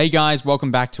Hey guys,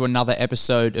 welcome back to another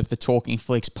episode of the Talking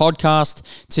Flicks podcast.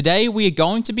 Today we are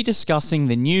going to be discussing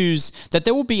the news that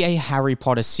there will be a Harry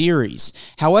Potter series.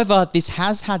 However, this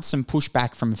has had some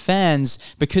pushback from fans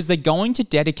because they're going to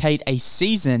dedicate a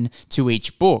season to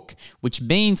each book, which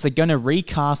means they're going to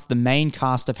recast the main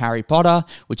cast of Harry Potter,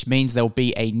 which means there'll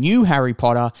be a new Harry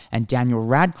Potter and Daniel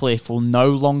Radcliffe will no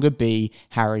longer be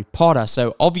Harry Potter.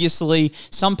 So obviously,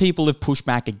 some people have pushed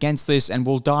back against this and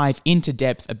we'll dive into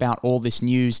depth about all this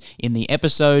news in the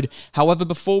episode. However,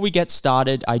 before we get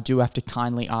started, I do have to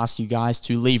kindly ask you guys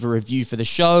to leave a review for the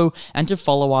show and to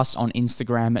follow us on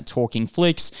Instagram at Talking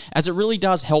Flicks, as it really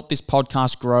does help this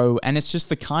podcast grow, and it's just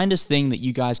the kindest thing that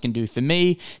you guys can do for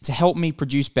me to help me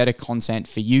produce better content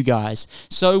for you guys.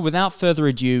 So without further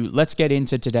ado, let's get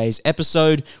into today's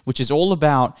episode, which is all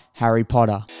about Harry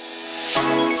Potter.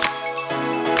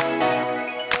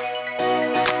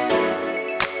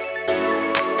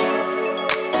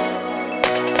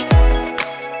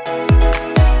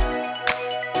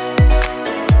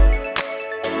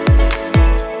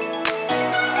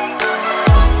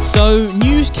 So,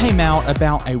 news came out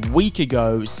about a week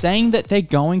ago saying that they're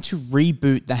going to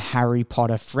reboot the Harry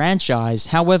Potter franchise.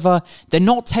 However, they're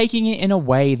not taking it in a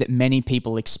way that many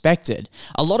people expected.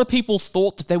 A lot of people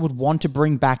thought that they would want to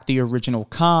bring back the original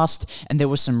cast, and there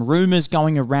were some rumors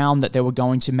going around that they were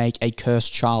going to make a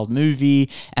Cursed Child movie,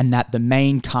 and that the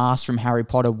main cast from Harry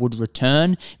Potter would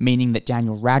return, meaning that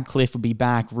Daniel Radcliffe would be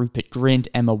back, Rupert Grint,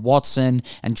 Emma Watson,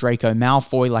 and Draco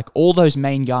Malfoy, like all those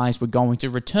main guys were going to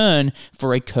return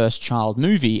for a Cursed Child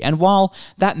movie. And while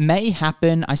that may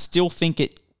happen, I still think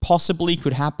it possibly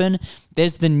could happen.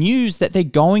 There's the news that they're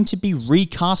going to be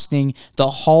recasting the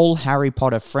whole Harry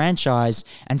Potter franchise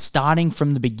and starting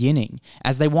from the beginning,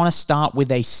 as they want to start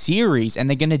with a series and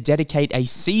they're going to dedicate a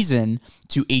season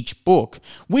to each book,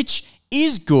 which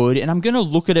is good, and I'm going to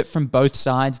look at it from both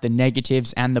sides, the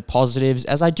negatives and the positives,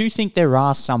 as I do think there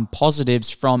are some positives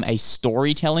from a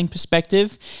storytelling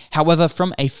perspective. However,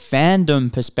 from a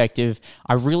fandom perspective,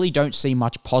 I really don't see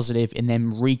much positive in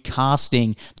them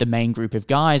recasting the main group of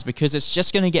guys, because it's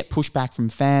just going to get pushback from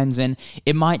fans and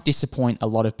it might disappoint a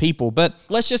lot of people. But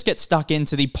let's just get stuck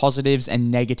into the positives and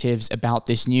negatives about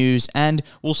this news, and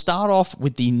we'll start off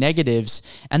with the negatives.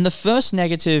 And the first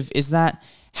negative is that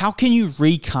how can you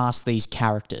recast these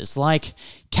characters? Like,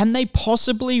 can they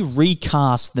possibly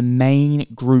recast the main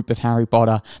group of Harry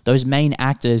Potter, those main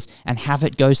actors, and have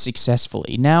it go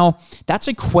successfully? Now, that's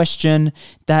a question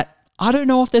that I don't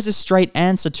know if there's a straight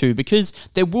answer to, because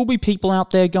there will be people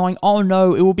out there going, oh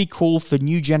no, it will be cool for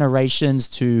new generations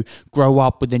to grow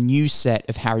up with a new set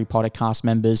of Harry Potter cast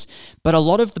members. But a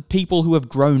lot of the people who have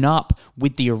grown up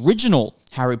with the original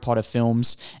Harry Potter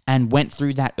films and went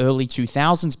through that early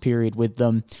 2000s period with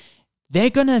them, they're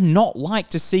going to not like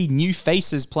to see new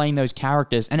faces playing those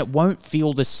characters, and it won't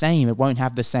feel the same. It won't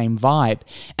have the same vibe.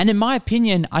 And in my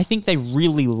opinion, I think they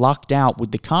really lucked out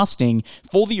with the casting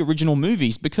for the original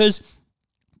movies, because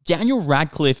Daniel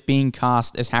Radcliffe being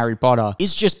cast as Harry Potter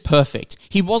is just perfect.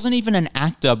 He wasn't even an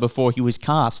actor before he was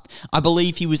cast. I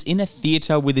believe he was in a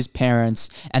theater with his parents,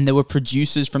 and there were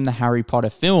producers from the Harry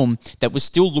Potter film that was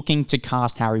still looking to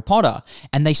cast Harry Potter.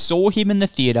 And they saw him in the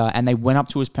theater, and they went up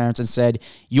to his parents and said,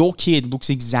 your kid looks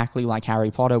exactly like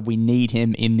Harry Potter. We need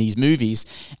him in these movies.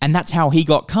 And that's how he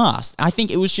got cast. I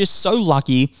think it was just so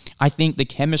lucky. I think the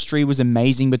chemistry was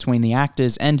amazing between the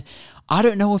actors, and I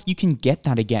don't know if you can get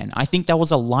that again. I think that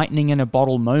was a lightning in a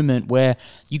bottle moment where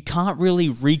you can't really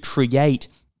recreate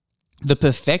the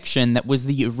perfection that was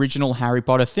the original Harry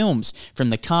Potter films. From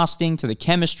the casting to the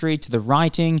chemistry to the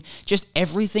writing, just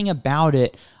everything about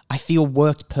it, I feel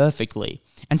worked perfectly.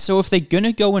 And so if they're going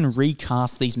to go and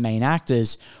recast these main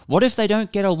actors, what if they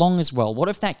don't get along as well? What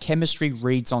if that chemistry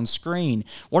reads on screen?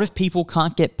 What if people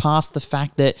can't get past the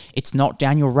fact that it's not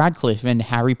Daniel Radcliffe and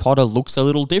Harry Potter looks a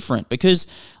little different? Because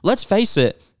let's face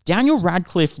it, Daniel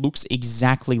Radcliffe looks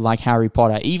exactly like Harry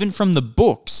Potter, even from the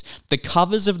books. The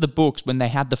covers of the books, when they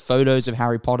had the photos of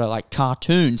Harry Potter like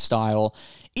cartoon style,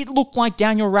 it looked like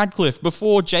Daniel Radcliffe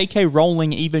before J.K.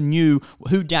 Rowling even knew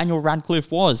who Daniel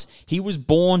Radcliffe was. He was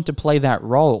born to play that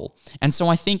role. And so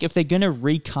I think if they're going to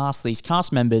recast these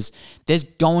cast members, there's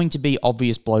going to be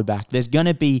obvious blowback. There's going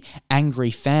to be angry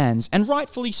fans, and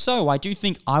rightfully so. I do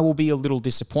think I will be a little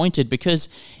disappointed because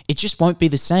it just won't be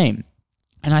the same.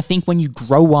 And I think when you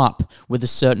grow up with a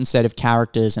certain set of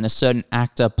characters and a certain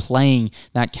actor playing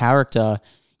that character,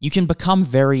 you can become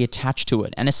very attached to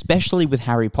it. And especially with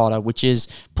Harry Potter, which is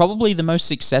probably the most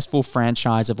successful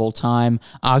franchise of all time,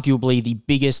 arguably the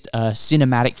biggest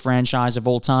cinematic franchise of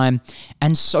all time,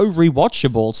 and so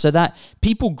rewatchable, so that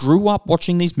people grew up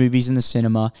watching these movies in the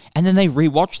cinema and then they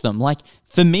rewatch them. Like,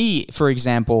 for me, for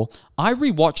example, I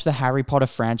rewatch the Harry Potter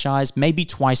franchise maybe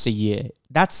twice a year.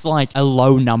 That's like a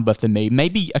low number for me.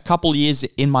 Maybe a couple years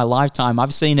in my lifetime,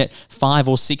 I've seen it 5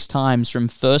 or 6 times from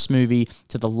first movie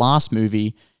to the last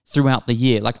movie throughout the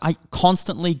year. Like, I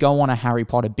constantly go on a Harry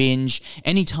Potter binge.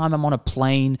 Anytime I'm on a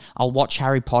plane, I'll watch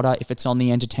Harry Potter if it's on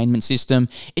the entertainment system.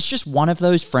 It's just one of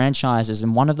those franchises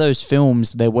and one of those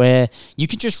films there where you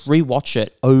can just rewatch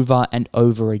it over and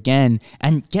over again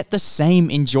and get the same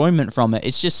enjoyment from it.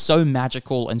 It's just so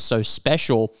magical and so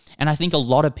special. And I think a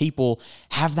lot of people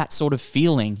have that sort of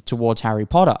feeling towards Harry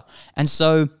Potter. And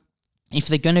so if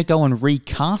they're going to go and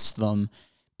recast them,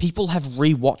 people have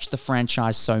rewatched the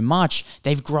franchise so much,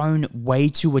 they've grown way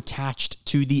too attached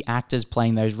to the actors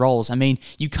playing those roles. I mean,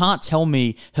 you can't tell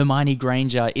me Hermione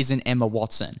Granger isn't Emma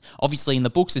Watson. Obviously, in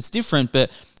the books, it's different, but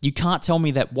you can't tell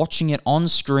me that watching it on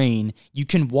screen, you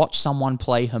can watch someone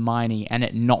play Hermione and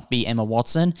it not be Emma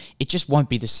Watson. It just won't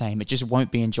be the same. It just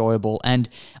won't be enjoyable. And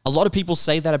a lot of people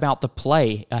say that about the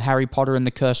play, Harry Potter and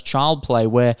the Cursed Child play,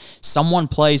 where someone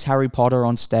plays Harry Potter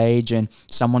on stage and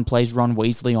someone plays Ron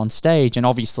Weasley on stage, and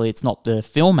obviously it's not the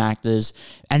film actors,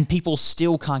 and people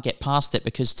still can't get past it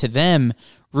because to them,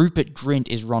 Rupert Grint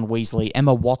is Ron Weasley,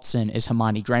 Emma Watson is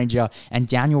Hermione Granger, and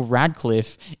Daniel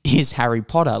Radcliffe is Harry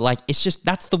Potter. Like, it's just,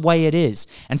 that's the way it is.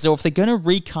 And so if they're going to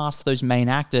recast those main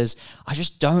actors, I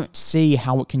just don't see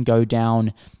how it can go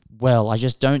down well. I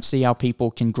just don't see how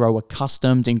people can grow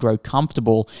accustomed and grow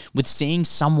comfortable with seeing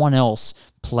someone else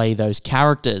play those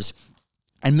characters.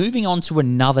 And moving on to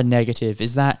another negative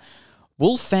is that,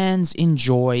 will fans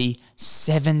enjoy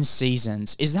 7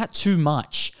 seasons? Is that too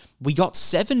much? We got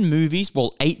 7 movies,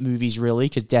 well, 8 movies really,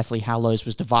 because Deathly Hallows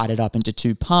was divided up into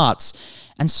 2 parts.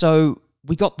 And so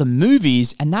we got the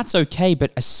movies, and that's okay,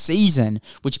 but a season,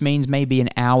 which means maybe an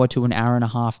hour to an hour and a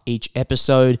half each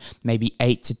episode, maybe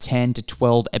 8 to 10 to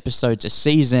 12 episodes a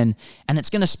season, and it's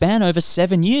going to span over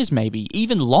 7 years maybe,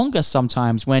 even longer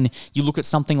sometimes when you look at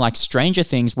something like Stranger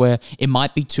Things, where it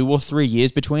might be 2 or 3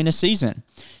 years between a season.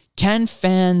 Can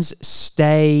fans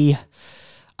stay,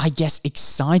 I guess,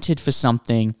 excited for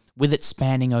something with it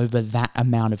spanning over that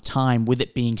amount of time, with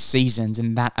it being seasons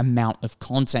and that amount of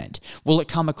content? Will it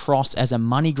come across as a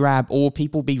money grab, or will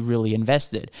people be really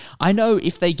invested? I know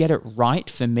if they get it right,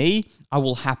 for me, I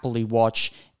will happily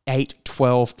watch 8,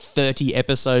 12, 30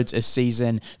 episodes a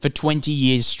season for 20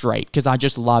 years straight, because I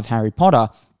just love Harry Potter.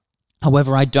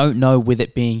 However, I don't know, with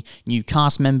it being new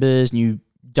cast members, new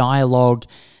dialogue,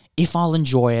 if I'll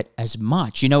enjoy it as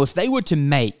much. You know, if they were to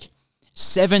make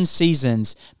 7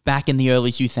 seasons back in the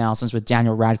early 2000s with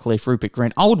Daniel Radcliffe, Rupert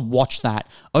Grint, I would watch that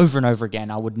over and over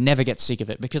again. I would never get sick of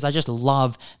it because I just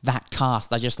love that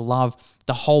cast. I just love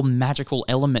the whole magical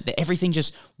element, that everything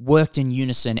just worked in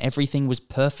unison. Everything was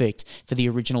perfect for the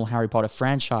original Harry Potter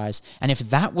franchise. And if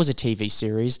that was a TV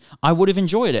series, I would have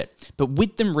enjoyed it. But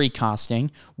with them recasting,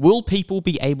 will people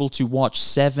be able to watch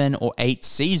 7 or 8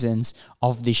 seasons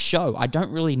of this show? I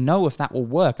don't really know if that will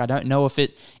work. I don't know if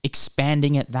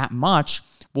expanding it that much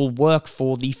will work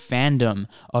for the fandom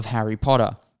of Harry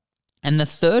Potter. And the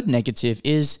third negative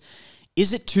is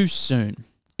it too soon?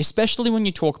 Especially when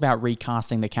you talk about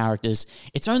recasting the characters.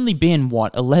 It's only been,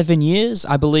 11 years?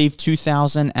 I believe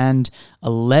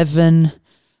 2011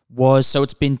 was, so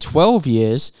it's been 12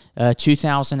 years.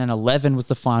 2011 was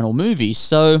the final movie.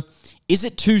 So is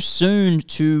it too soon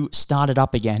to start it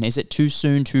up again? Is it too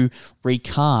soon to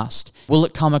recast? Will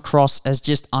it come across as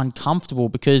just uncomfortable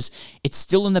because it's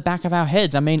still in the back of our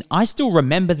heads? I mean, I still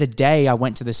remember the day I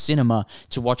went to the cinema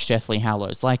to watch Deathly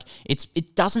Hallows. Like,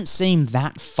 it doesn't seem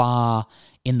that far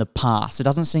in the past. It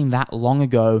doesn't seem that long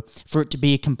ago for it to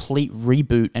be a complete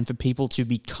reboot and for people to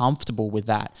be comfortable with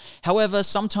that. However,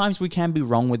 sometimes we can be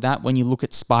wrong with that. When you look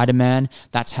at Spider-Man,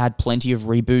 that's had plenty of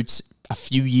reboots a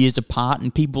few years apart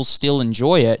and people still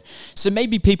enjoy it. So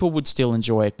maybe people would still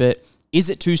enjoy it, but is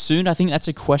it too soon? I think that's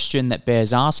a question that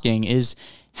bears asking, has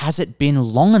it been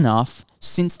long enough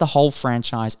since the whole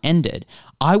franchise ended?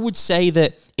 I would say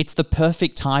that it's the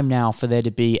perfect time now for there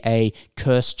to be a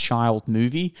Cursed Child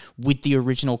movie with the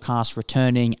original cast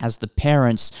returning as the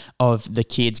parents of the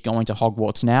kids going to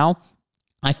Hogwarts now.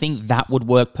 I think that would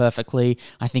work perfectly.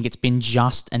 I think it's been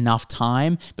just enough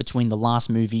time between the last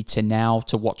movie to now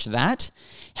to watch that.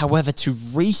 However, to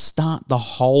restart the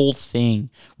whole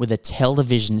thing with a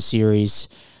television series,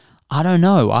 I don't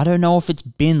know. I don't know if it's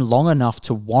been long enough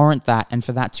to warrant that and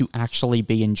for that to actually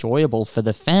be enjoyable for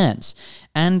the fans.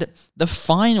 And the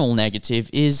final negative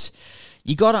is,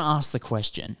 you got to ask the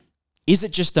question, Is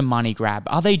it just a money grab?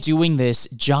 Are they doing this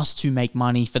just to make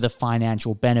money for the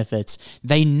financial benefits?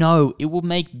 They know it will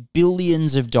make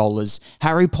billions of dollars.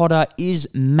 Harry Potter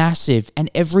is massive, and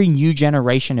every new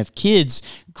generation of kids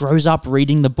grows up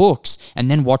reading the books and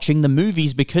then watching the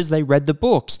movies because they read the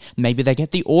books. Maybe they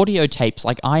get the audio tapes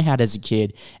like I had as a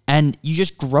kid, and you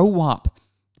just grow up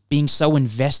being so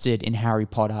invested in Harry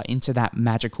Potter, into that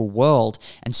magical world.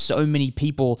 And so many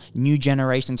people, new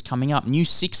generations coming up, new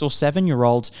 6 or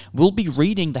 7-year-olds will be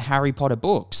reading the Harry Potter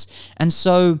books. And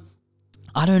so,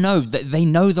 I don't know, they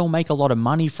know they'll make a lot of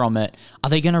money from it. Are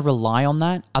they going to rely on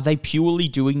that? Are they purely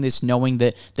doing this knowing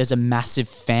that there's a massive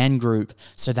fan group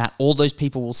so that all those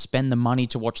people will spend the money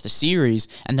to watch the series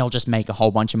and they'll just make a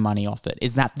whole bunch of money off it?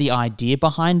 Is that the idea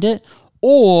behind it?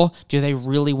 Or do they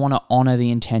really want to honor the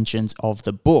intentions of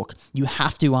the book? You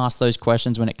have to ask those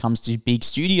questions when it comes to big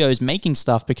studios making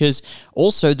stuff, because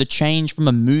also the change from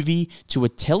a movie to a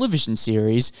television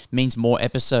series means more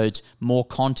episodes, more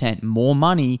content, more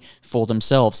money for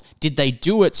themselves. Did they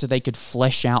do it so they could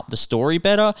flesh out the story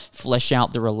better, flesh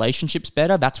out the relationships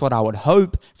better? That's what I would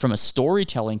hope from a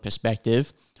storytelling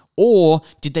perspective. Or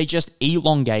did they just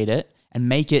elongate it and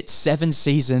make it 7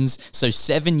 seasons, so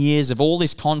 7 years of all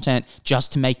this content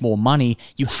just to make more money?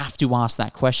 You have to ask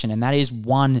that question. And that is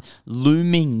one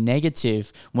looming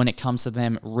negative when it comes to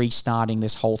them restarting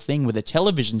this whole thing with a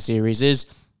television series is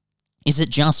it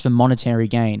just for monetary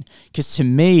gain? Because to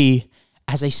me,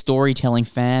 as a storytelling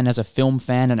fan, as a film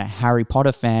fan, and a Harry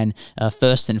Potter fan,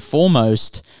 first and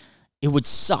foremost, it would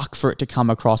suck for it to come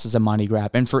across as a money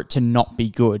grab and for it to not be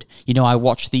good. You know, I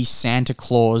watched the Santa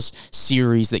Claus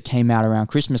series that came out around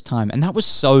Christmas time, and that was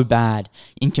so bad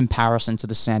in comparison to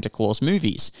the Santa Claus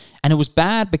movies. And it was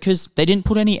bad because they didn't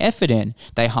put any effort in.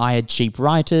 They hired cheap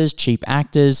writers, cheap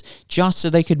actors, just so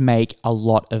they could make a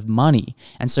lot of money.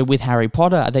 And so with Harry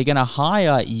Potter, are they going to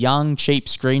hire young, cheap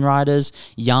screenwriters,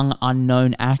 young,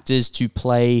 unknown actors to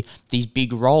play these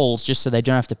big roles just so they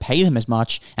don't have to pay them as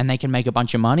much and they can make a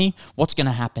bunch of money? What's going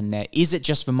to happen there? Is it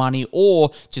just for money, or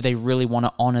do they really want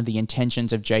to honor the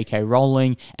intentions of J.K.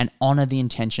 Rowling and honor the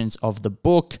intentions of the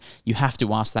book? You have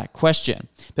to ask that question.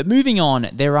 But moving on,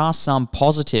 there are some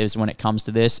positives when it comes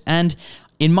to this, and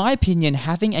in my opinion,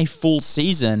 having a full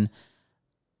season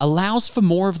allows for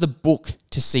more of the book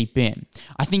to seep in.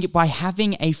 I think by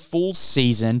having a full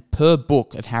season per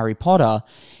book of Harry Potter,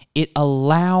 it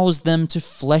allows them to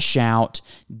flesh out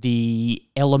the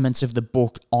elements of the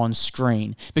book on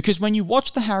screen. Because when you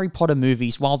watch the Harry Potter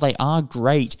movies, while they are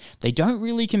great, they don't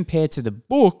really compare to the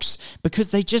books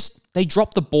because they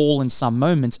drop the ball in some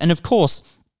moments. And of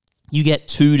course, you get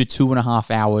 2 to 2.5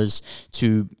 hours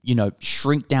to,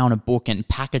 shrink down a book and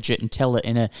package it and tell it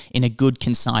in a good,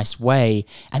 concise way.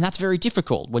 And that's very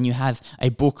difficult. When you have a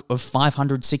book of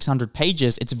 500, 600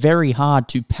 pages, it's very hard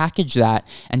to package that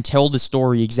and tell the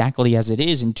story exactly as it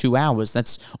is in 2 hours.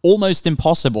 That's almost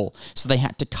impossible. So they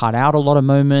had to cut out a lot of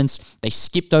moments. They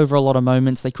skipped over a lot of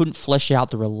moments. They couldn't flesh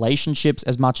out the relationships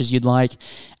as much as you'd like.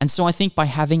 And so I think by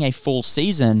having a full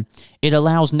season, it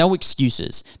allows no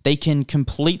excuses. They can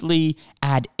completely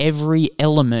add every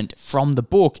element from the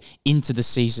book into the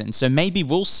season. So maybe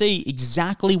we'll see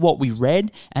exactly what we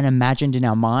read and imagined in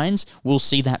our minds. We'll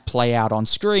see that play out on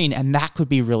screen, and that could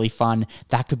be really fun.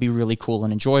 That could be really cool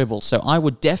and enjoyable. So I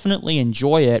would definitely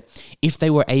enjoy it if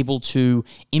they were able to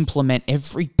implement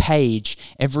every page,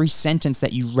 every sentence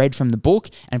that you read from the book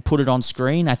and put it on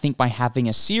screen. I think by having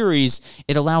a series,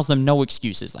 it allows them no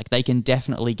excuses. Like, they can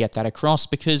definitely get that across,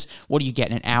 because what do you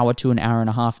get, an hour to an hour and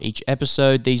a half each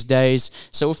episode these days?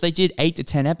 So if they did 8 to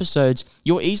 10 episodes,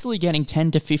 you're easily getting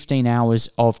 10 to 15 hours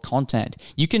of content.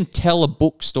 You can tell a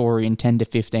book story in 10 to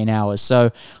 15 hours.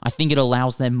 So I think it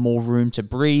allows them more room to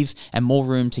breathe and more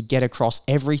room to get across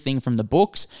everything from the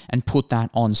books and put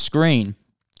that on screen.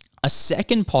 A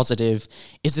second positive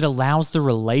is it allows the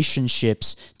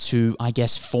relationships to,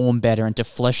 form better and to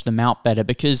flesh them out better,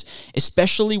 because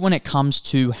especially when it comes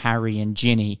to Harry and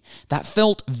Ginny, that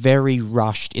felt very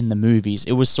rushed in the movies.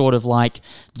 It was sort of like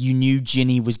you knew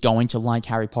Ginny was going to like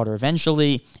Harry Potter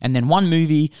eventually, and then one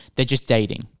movie, they're just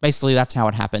dating. Basically, that's how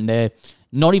it happened. They're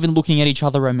not even looking at each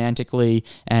other romantically,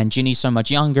 and Ginny's so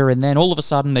much younger, and then all of a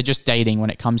sudden they're just dating when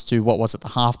it comes to, what was it, the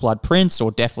Half-Blood Prince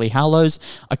or Deathly Hallows?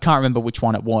 I can't remember which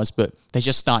one it was, but they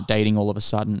just start dating all of a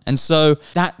sudden. And so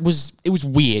it was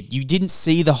weird. You didn't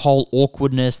see the whole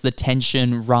awkwardness, the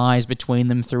tension rise between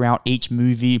them throughout each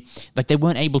movie. Like, they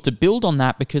weren't able to build on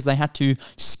that because they had to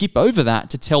skip over that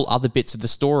to tell other bits of the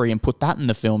story and put that in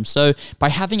the film. So by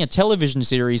having a television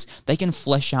series, they can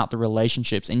flesh out the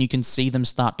relationships and you can see them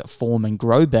start to form and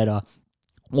grow better.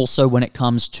 Also, when it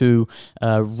comes to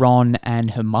Ron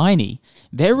and Hermione,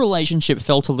 their relationship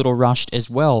felt a little rushed as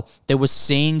well. There were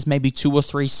scenes, maybe 2 or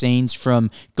 3 scenes from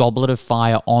Goblet of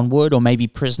Fire onward, or maybe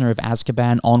Prisoner of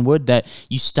Azkaban onward, that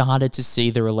you started to see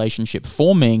the relationship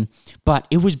forming, but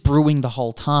it was brewing the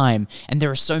whole time. And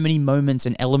there are so many moments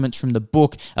and elements from the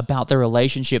book about their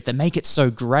relationship that make it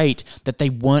so great that they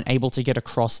weren't able to get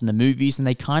across in the movies, and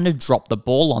they kind of dropped the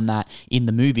ball on that in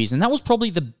the movies. And that was probably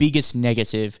the biggest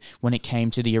negative when it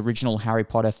came to the original Harry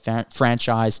Potter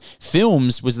franchise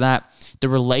films, was that the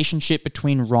relationship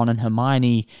between Ron and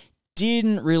Hermione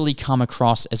didn't really come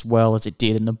across as well as it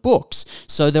did in the books.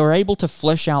 So they were able to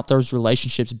flesh out those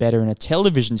relationships better in a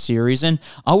television series, and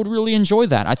I would really enjoy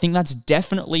that. I think that's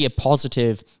definitely a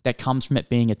positive that comes from it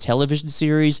being a television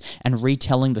series and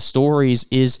retelling the stories,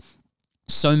 is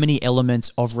so many elements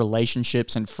of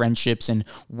relationships and friendships and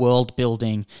world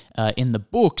building in the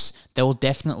books they will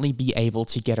definitely be able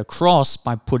to get across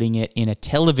by putting it in a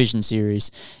television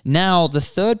series. Now, the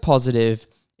third positive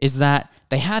is that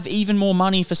they have even more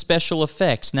money for special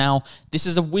effects. Now, this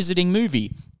is a wizarding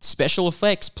movie. Special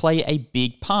effects play a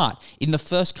big part. In the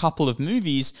first couple of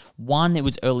movies, one, it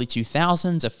was early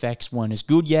 2000s, effects weren't as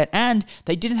good yet, and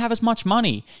they didn't have as much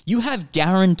money. You have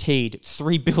guaranteed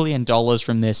 $3 billion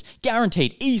from this.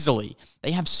 Guaranteed, easily.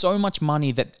 They have so much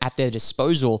money that at their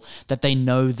disposal that they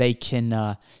know they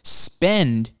can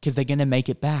spend, because they're going to make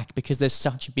it back, because there's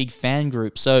such a big fan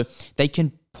group. So they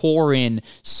can pour in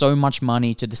so much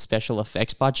money to the special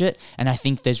effects budget, and I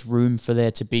think there's room for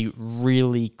there to be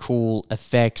really cool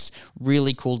effects,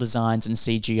 really cool designs and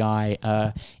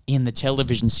CGI in the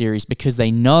television series, because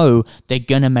they know they're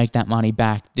going to make that money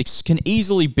back. This can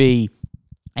easily be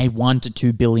a $1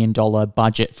 to $2 billion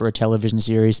budget for a television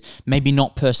series, maybe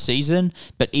not per season,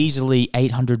 but easily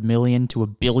 800 million to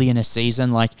 $1 billion a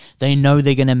season. Like, they know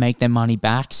they're going to make their money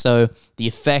back. So the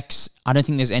effects, I don't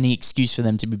think there's any excuse for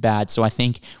them to be bad. So I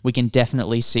think we can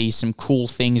definitely see some cool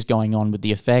things going on with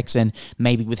the effects, and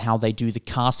maybe with how they do the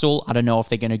castle. I don't know if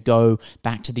they're going to go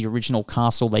back to the original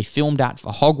castle they filmed at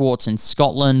for Hogwarts in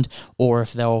Scotland, or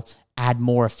if they'll add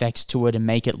more effects to it and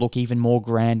make it look even more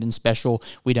grand and special.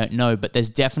 We don't know, but there's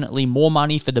definitely more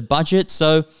money for the budget,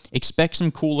 so expect some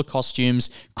cooler costumes,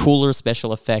 cooler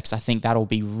special effects. I think that'll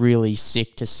be really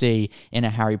sick to see in a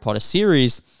Harry Potter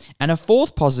series. And a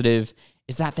fourth positive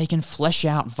is that they can flesh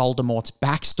out Voldemort's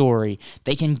backstory.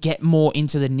 They can get more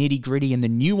into the nitty-gritty and the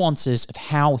nuances of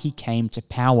how he came to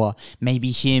power.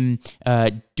 Maybe him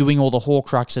doing all the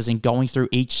Horcruxes and going through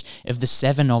each of the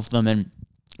 7 of them and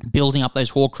building up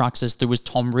those Horcruxes through his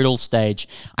Tom Riddle stage.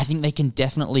 I think they can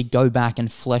definitely go back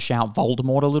and flesh out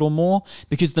Voldemort a little more,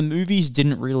 because the movies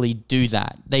didn't really do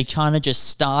that. They kind of just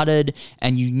started,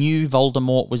 and you knew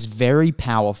Voldemort was very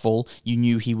powerful. You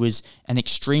knew he was an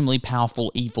extremely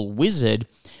powerful evil wizard,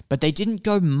 but they didn't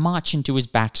go much into his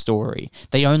backstory.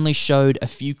 They only showed a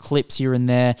few clips here and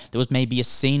there. There was maybe a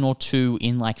scene or two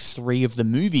in like 3 of the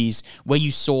movies where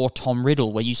you saw Tom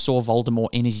Riddle, where you saw Voldemort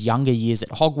in his younger years at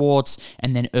Hogwarts,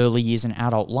 and then early years in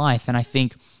adult life. And I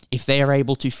think if they are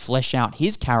able to flesh out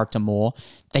his character more,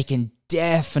 they can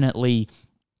definitely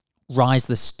rise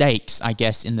the stakes, I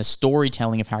guess, in the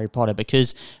storytelling of Harry Potter,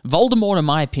 because Voldemort, in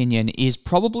my opinion, is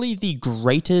probably the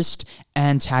greatest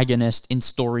antagonist in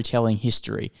storytelling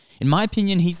history. In my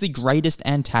opinion, he's the greatest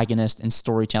antagonist in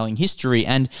storytelling history,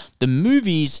 and the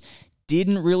movies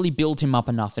didn't really build him up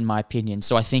enough, in my opinion.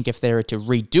 So I think if they were to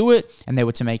redo it and they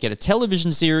were to make it a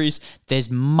television series, there's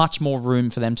much more room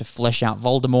for them to flesh out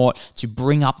Voldemort, to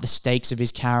bring up the stakes of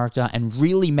his character and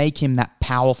really make him that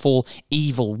powerful,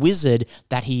 evil wizard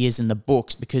that he is in the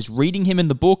books, because reading him in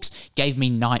the books gave me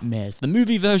nightmares. The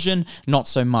movie version, not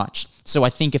so much. So I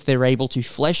think if they're able to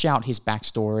flesh out his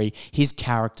backstory, his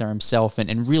character himself,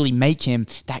 and really make him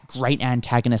that great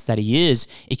antagonist that he is,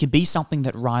 it could be something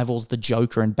that rivals the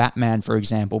Joker and Batman, for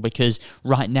example, because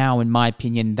right now, in my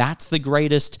opinion, that's the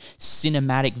greatest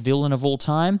cinematic villain of all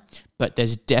time. But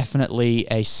there's definitely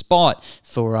a spot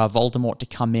for Voldemort to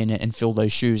come in and fill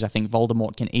those shoes. I think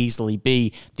Voldemort can easily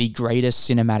be the greatest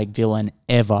cinematic villain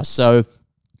ever. So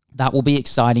that will be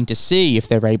exciting to see if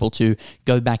they're able to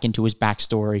go back into his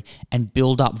backstory and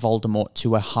build up Voldemort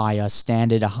to a higher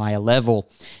standard, a higher level.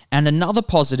 And another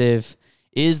positive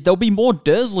is there'll be more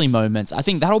Dursley moments. I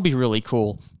think that'll be really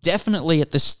cool. Definitely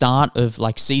at the start of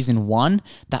like season 1,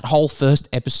 that whole first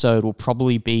episode will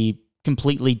probably be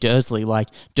completely Dursley, like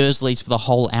Dursleys for the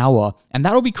whole hour. And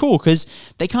that'll be cool because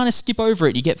they kind of skip over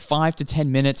it. You get 5 to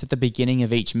 10 minutes at the beginning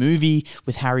of each movie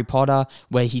with Harry Potter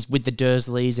where he's with the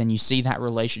Dursleys and you see that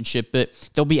relationship,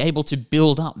 but they'll be able to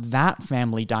build up that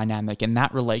family dynamic and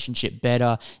that relationship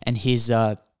better, and his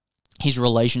his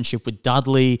relationship with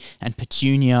Dudley and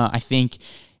Petunia. I think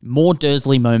more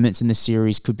Dursley moments in the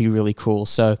series could be really cool,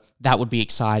 so that would be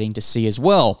exciting to see as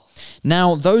well.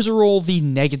 Now, those are all the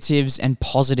negatives and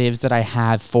positives that I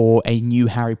have for a new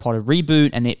Harry Potter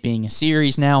reboot and it being a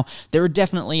series now. There are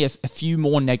definitely a few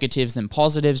more negatives than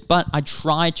positives, but I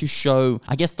try to show,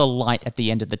 I guess, the light at the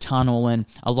end of the tunnel, and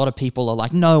a lot of people are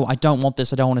like, no, I don't want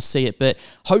this, I don't want to see it, but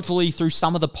hopefully through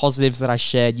some of the positives that I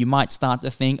shared, you might start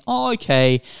to think, oh,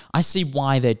 okay, I see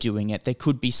why they're doing it. There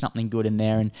could be something good in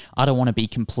there, and I don't want to be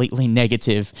completely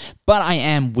negative, but I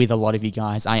am with a lot of you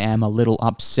guys. I am a little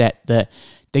upset that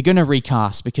they're going to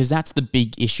recast, because that's the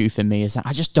big issue for me, is that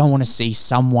I just don't want to see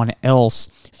someone else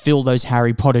fill those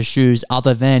Harry Potter shoes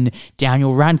other than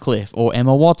Daniel Radcliffe or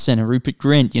Emma Watson and Rupert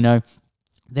Grint. You know,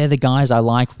 they're the guys I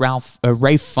like. Ralph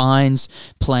Fiennes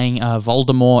playing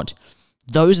Voldemort.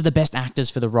 Those are the best actors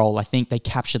for the role. I think they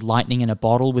captured lightning in a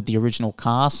bottle with the original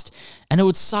cast, and it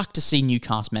would suck to see new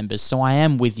cast members, so I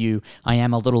am with you. I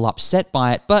am a little upset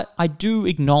by it, but I do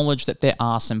acknowledge that there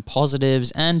are some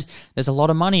positives, and there's a lot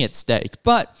of money at stake.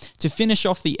 But to finish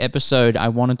off the episode, I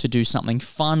wanted to do something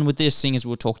fun with this, seeing as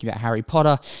we're talking about Harry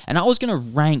Potter, and I was going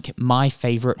to rank my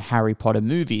favorite Harry Potter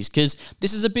movies, because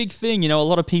this is a big thing. You know, a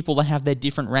lot of people that have their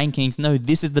different rankings. No,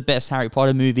 this is the best Harry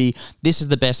Potter movie. This is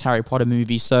the best Harry Potter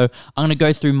movie, so I'm going to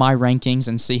go through my rankings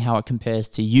and see how it compares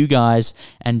to you guys,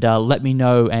 and let me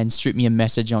know and shoot me a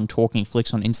message on Talking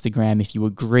Flicks on Instagram if you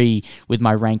agree with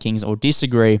my rankings or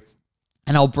disagree,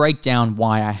 and I'll break down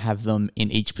why I have them in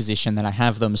each position that I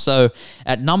have them. So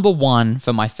at number 1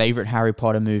 for my favorite Harry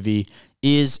Potter movie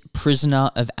is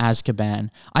Prisoner of Azkaban.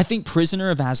 I think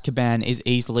Prisoner of Azkaban is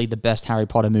easily the best Harry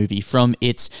Potter movie, from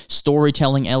its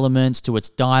storytelling elements to its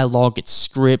dialogue, its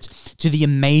script, to the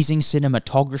amazing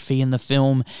cinematography in the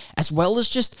film, as well as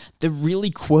just the really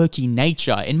quirky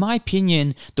nature. In my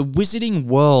opinion, the wizarding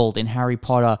world in Harry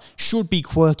Potter should be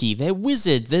quirky. They're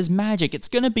wizards, there's magic, it's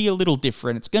going to be a little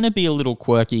different, it's going to be a little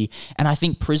quirky, and I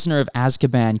think Prisoner of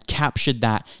Azkaban captured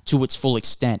that to its full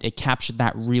extent. It captured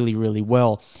that really, really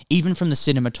well. Even from the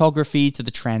cinematography to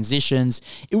the transitions,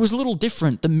 it was a little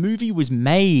different. The movie was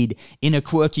made in a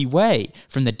quirky way.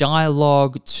 From the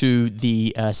dialogue to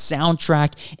the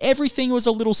soundtrack, everything was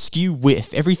a little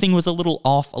skew-whiff. Everything was a little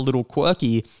off, a little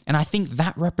quirky, and I think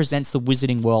that represents the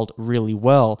wizarding world really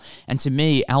well. And to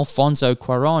me, Alfonso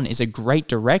Cuarón is a great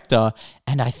director,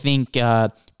 and I think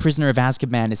Prisoner of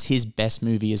Azkaban is his best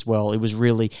movie as well. It was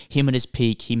really him at his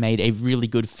peak. He made a really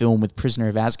good film with Prisoner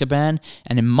of Azkaban,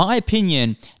 and in my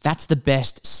opinion, that's the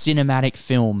best cinematic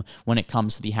film when it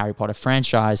comes to the Harry Potter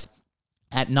franchise.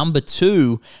 At number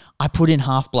 2, I put in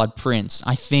Half-Blood Prince.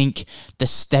 I think the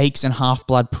stakes in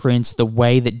Half-Blood Prince, the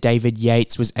way that David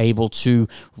Yates was able to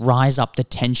rise up the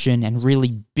tension and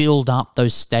really build up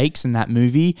those stakes in that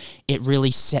movie, it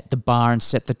really set the bar and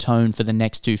set the tone for the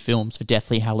next 2 films, for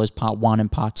Deathly Hallows Part 1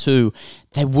 and Part 2.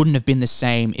 They wouldn't have been the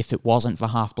same if it wasn't for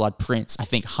Half-Blood Prince. I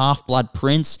think Half-Blood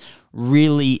Prince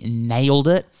really nailed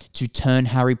it to turn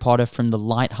Harry Potter from the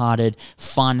lighthearted,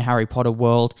 fun Harry Potter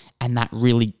world, and that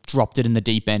really dropped it in the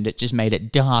deep end. It just made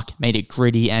it dark, made it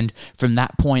gritty, and from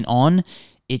that point on,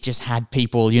 it just had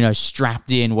people, you know,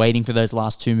 strapped in, waiting for those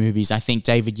last 2 movies. I think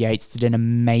David Yates did an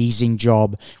amazing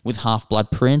job with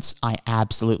Half-Blood Prince. I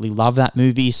absolutely love that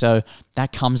movie, so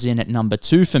that comes in at number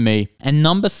 2 for me. And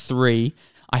number 3,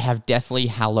 I have Deathly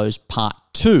Hallows Part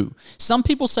 2. Some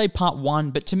people say Part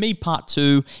 1, but to me, Part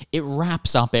 2, it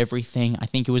wraps up everything. I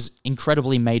think it was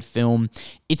incredibly made film.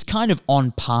 It's kind of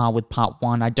on par with Part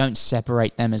 1. I don't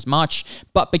separate them as much,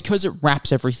 but because it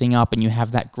wraps everything up and you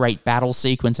have that great battle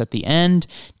sequence at the end,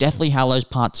 Deathly Hallows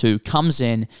Part 2 comes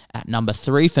in at number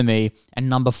 3 for me, and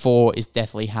number 4 is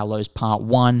Deathly Hallows Part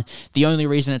 1. The only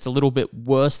reason it's a little bit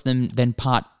worse than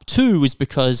Part 2 is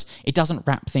because it doesn't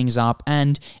wrap things up,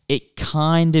 and it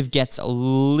kind of gets a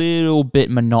little bit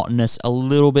monotonous, a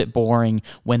little bit boring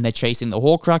when they're chasing the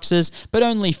Horcruxes, but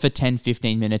only for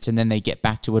 10-15 minutes, and then they get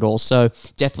back to it all. So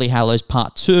Deathly Hallows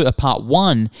Part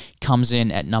 1 comes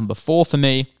in at number 4 for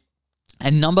me.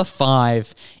 And number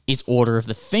 5 is Order of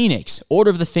the Phoenix.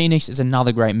 Order of the Phoenix is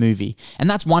another great movie. And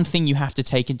that's one thing you have to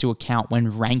take into account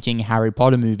when ranking Harry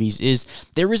Potter movies, is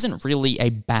there isn't really a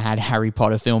bad Harry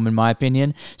Potter film, in my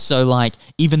opinion. So, like,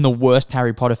 even the worst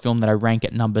Harry Potter film that I rank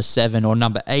at number 7, or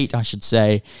number 8, I should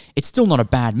say, it's still not a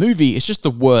bad movie. It's just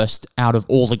the worst out of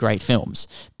all the great films.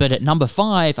 But at number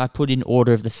 5, I put in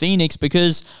Order of the Phoenix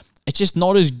because it's just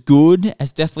not as good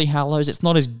as Deathly Hallows. It's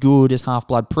not as good as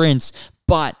Half-Blood Prince,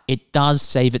 but it does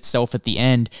save itself at the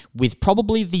end with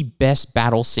probably the best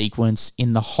battle sequence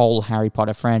in the whole Harry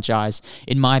Potter franchise.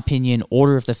 In my opinion,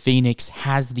 Order of the Phoenix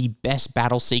has the best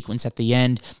battle sequence at the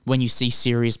end when you see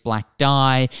Sirius Black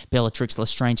die, Bellatrix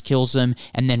Lestrange kills him,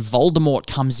 and then Voldemort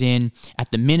comes in at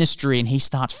the Ministry and he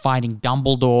starts fighting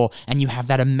Dumbledore, and you have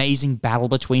that amazing battle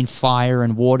between fire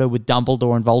and water with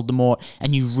Dumbledore and Voldemort,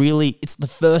 and it's the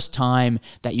first time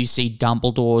that you see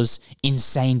Dumbledore's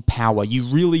insane power. You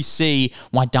really see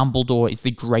why Dumbledore is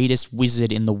the greatest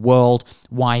wizard in the world,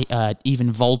 why even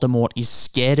Voldemort is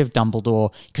scared of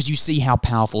Dumbledore, because you see how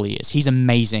powerful he is. He's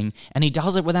amazing, and he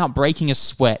does it without breaking a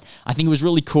sweat. I think it was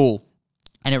really cool.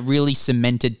 And it really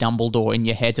cemented Dumbledore in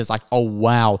your heads as like, oh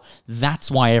wow,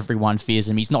 that's why everyone fears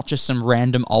him. He's not just some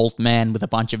random old man with a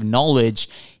bunch of knowledge.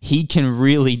 He can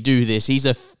really do this. He's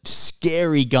a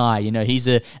scary guy, he's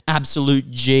a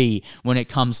absolute G when it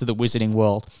comes to the wizarding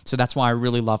world. So that's why I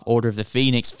really love Order of the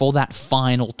Phoenix for that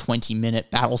final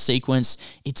 20-minute battle sequence.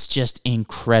 It's just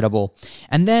incredible.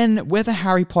 And then where the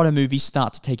Harry Potter movies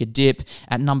start to take a dip,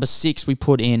 at number 6 we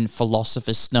put in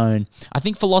Philosopher's Stone. I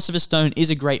think Philosopher's Stone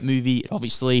is a great movie. It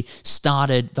obviously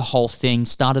started the whole thing,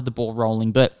 started the ball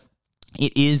rolling, but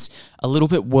it is a little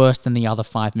bit worse than the other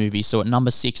 5 movies. So at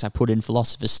number 6, I put in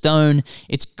Philosopher's Stone.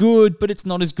 It's good, but it's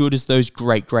not as good as those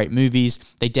great movies.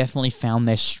 They definitely found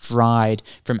their stride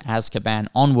from Azkaban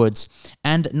onwards.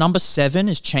 And number 7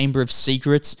 is Chamber of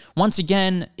Secrets. Once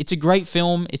again, it's a great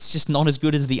film. It's just not as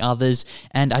good as the others,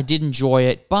 and I did enjoy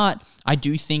it, but I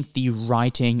do think the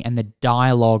writing and the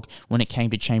dialogue when it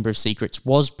came to Chamber of Secrets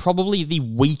was probably the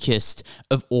weakest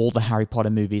of all the Harry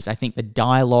Potter movies. I think the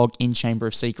dialogue in Chamber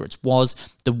of Secrets was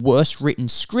the worst written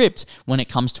script when it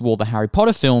comes to all the Harry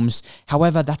Potter films.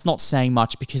 However, that's not saying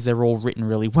much because they're all written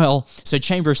really well. So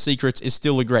Chamber of Secrets is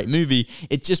still a great movie.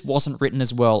 It just wasn't written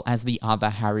as well as the other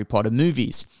Harry Potter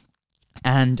movies.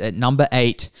 And at number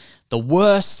 8, the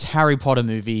worst Harry Potter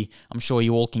movie, I'm sure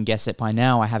you all can guess it by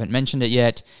now, I haven't mentioned it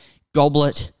yet,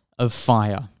 Goblet of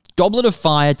Fire. Goblet of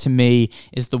Fire, to me,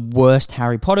 is the worst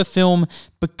Harry Potter film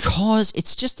because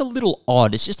it's just a little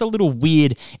odd. It's just a little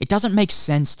weird. It doesn't make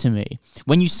sense to me.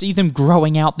 When you see them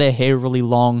growing out their hair really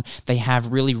long, they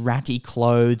have really ratty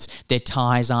clothes, their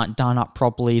ties aren't done up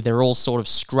properly, they're all sort of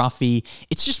scruffy.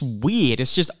 It's just weird.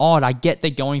 It's just odd. I get they're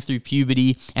going through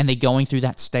puberty and they're going through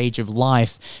that stage of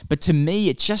life, but to me,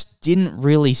 it just didn't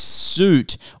really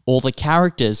suit all the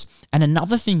characters. And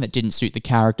another thing that didn't suit the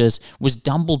characters was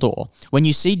Dumbledore. When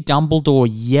you see Dumbledore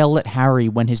yell at Harry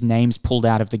when his name's pulled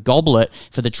out of the goblet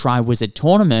for the Triwizard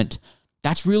Tournament,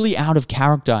 that's really out of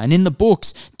character. And in the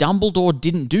books, Dumbledore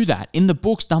didn't do that. In the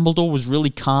books, Dumbledore was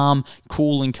really calm,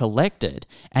 cool, and collected.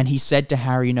 And he said to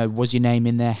Harry, was your name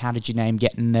in there? How did your name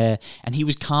get in there? And he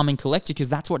was calm and collected because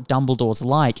that's what Dumbledore's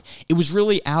like. It was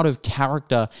really out of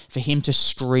character for him to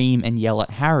scream and yell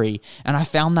at Harry. And I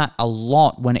found that a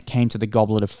lot when it came to the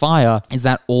Goblet of Fire, is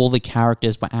that all the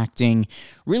characters were acting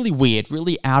really weird,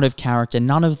 really out of character.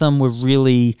 None of them were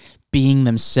really being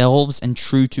themselves and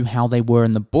true to how they were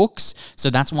in the books. So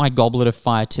that's why Goblet of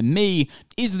Fire, to me,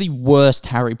 is the worst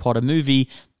Harry Potter movie,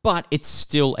 but it's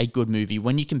still a good movie.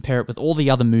 When you compare it with all the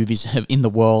other movies in the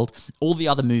world, all the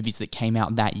other movies that came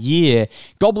out that year,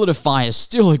 Goblet of Fire is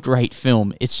still a great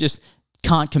film. It's just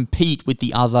can't compete with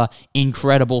the other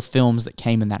incredible films that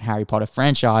came in that Harry Potter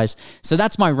franchise. So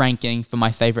that's my ranking for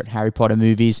my favorite Harry Potter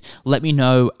movies. Let me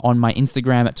know on my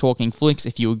Instagram at Talking Flicks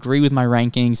if you agree with my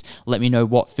rankings. Let me know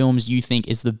what films you think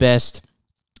is the best.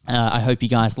 I hope you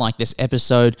guys liked this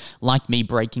episode, liked me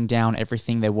breaking down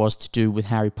everything there was to do with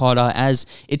Harry Potter, as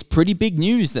it's pretty big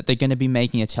news that they're going to be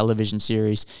making a television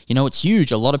series. It's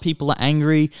huge. A lot of people are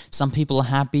angry, some people are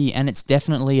happy, and it's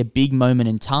definitely a big moment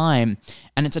in time.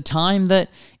 And it's a time that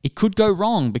it could go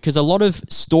wrong because a lot of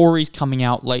stories coming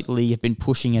out lately have been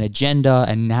pushing an agenda,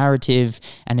 a narrative,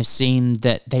 and have seen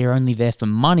that they are only there for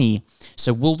money.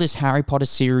 So will this Harry Potter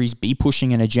series be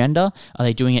pushing an agenda? Are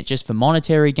they doing it just for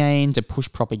monetary gain, to push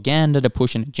propaganda, to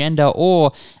push an agenda?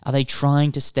 Or are they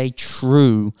trying to stay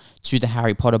true to the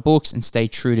Harry Potter books and stay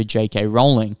true to J.K.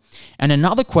 Rowling? And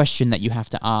another question that you have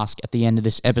to ask at the end of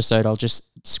this episode, I'll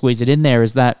just squeeze it in there,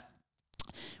 is that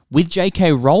with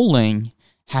J.K. Rowling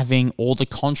having all the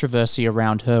controversy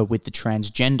around her with the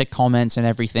transgender comments and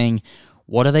everything,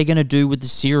 what are they going to do with the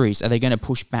series? Are they going to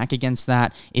push back against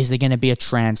that? Is there going to be a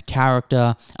trans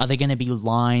character? Are there going to be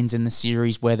lines in the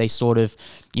series where they sort of,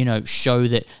 show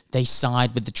that they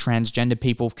side with the transgender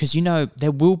people? Because,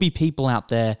 there will be people out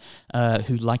there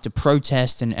who like to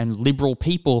protest and liberal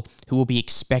people who will be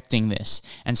expecting this.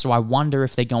 And so I wonder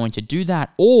if they're going to do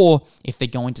that, or if they're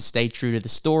going to stay true to the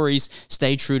stories,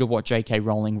 stay true to what J.K.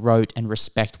 Rowling wrote and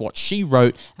respect what she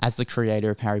wrote as the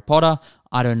creator of Harry Potter.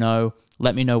 I don't know.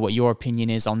 Let me know what your opinion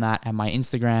is on that at my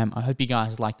Instagram. I hope you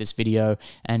guys like this video.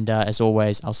 And as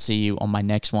always, I'll see you on my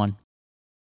next one.